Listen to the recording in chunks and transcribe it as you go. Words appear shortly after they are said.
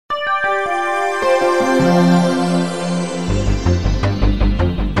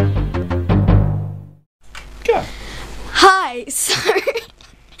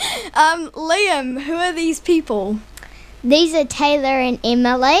Liam, who are these people? These are Taylor and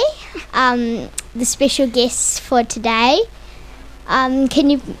Emily, the special guests for today. Can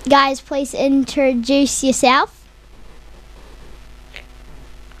you guys please introduce yourself?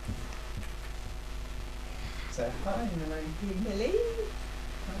 So, hi, my name's Emily.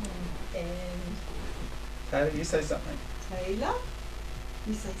 And Taylor, you say something. Taylor,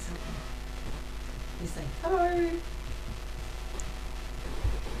 you say something. You say hello.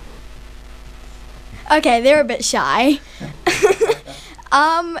 Okay, they're a bit shy.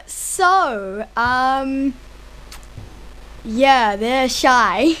 Yeah, they're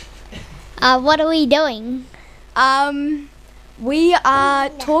shy. What are we doing? We are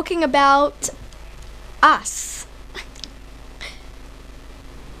talking about us.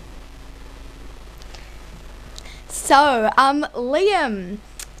 So, Liam,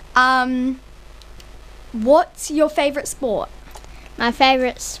 what's your favourite sport? My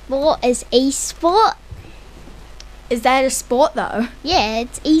favourite sport is e-sport. Is that a sport though? Yeah,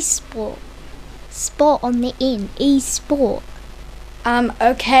 it's e-sport. Sport on the end, e-sport.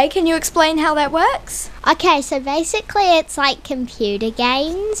 Okay, can you explain how that works? Okay, so basically it's like computer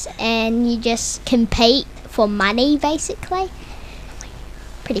games and you just compete for money basically.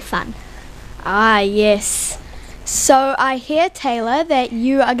 Pretty fun. Ah, yes. So I hear, Taylor, that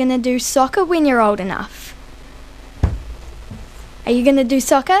you are going to do soccer when you're old enough. Are you going to do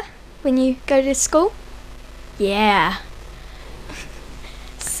soccer when you go to school? Yeah.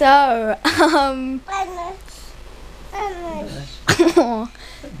 So,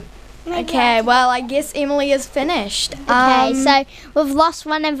 okay, well, I guess Emily is finished. Okay, so we've lost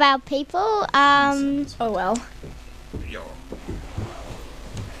one of our people. Oh well.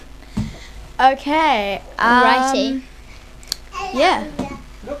 Okay. Righty. Yeah.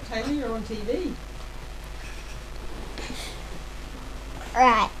 Look, Taylor, you're on TV.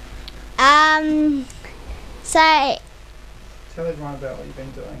 Right. So Tell everyone about what you've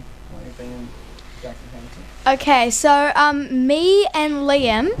been doing while you've been in Jackson Hamilton. Okay, so me and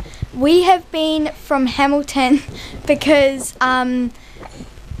Liam, we have been from Hamilton because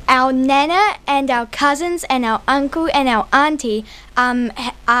our nana and our cousins and our uncle and our auntie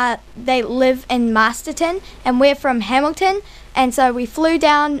they live in Masterton and we're from Hamilton, and so we flew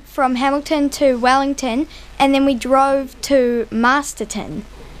down from Hamilton to Wellington and then we drove to Masterton.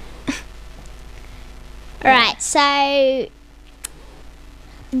 right, so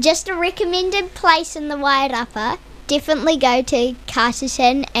just a recommended place in the Wairarapa. Definitely go to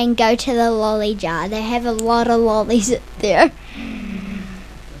Carterton and go to the lolly jar. They have a lot of lollies there.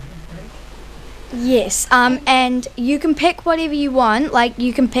 Yes, and you can pick whatever you want. Like,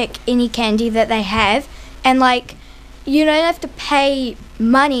 you can pick any candy that they have, and like, you don't have to pay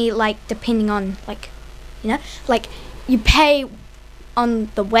money, like, depending on, like, you know, like, you pay on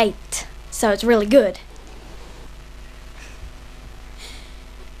the weight, so it's really good.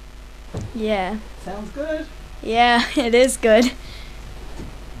 Yeah. Sounds good. Yeah, it is good.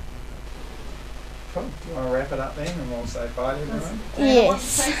 Cool. Do you want to wrap it up then and we'll say bye to everyone? Taylor, want to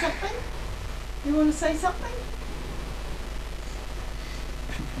Yes. say something? You want to say something?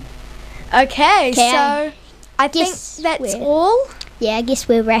 Okay, Okay, so I think guess that's we're- all. Yeah, I guess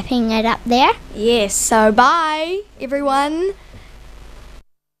we're wrapping it up there. Yes, so bye, everyone.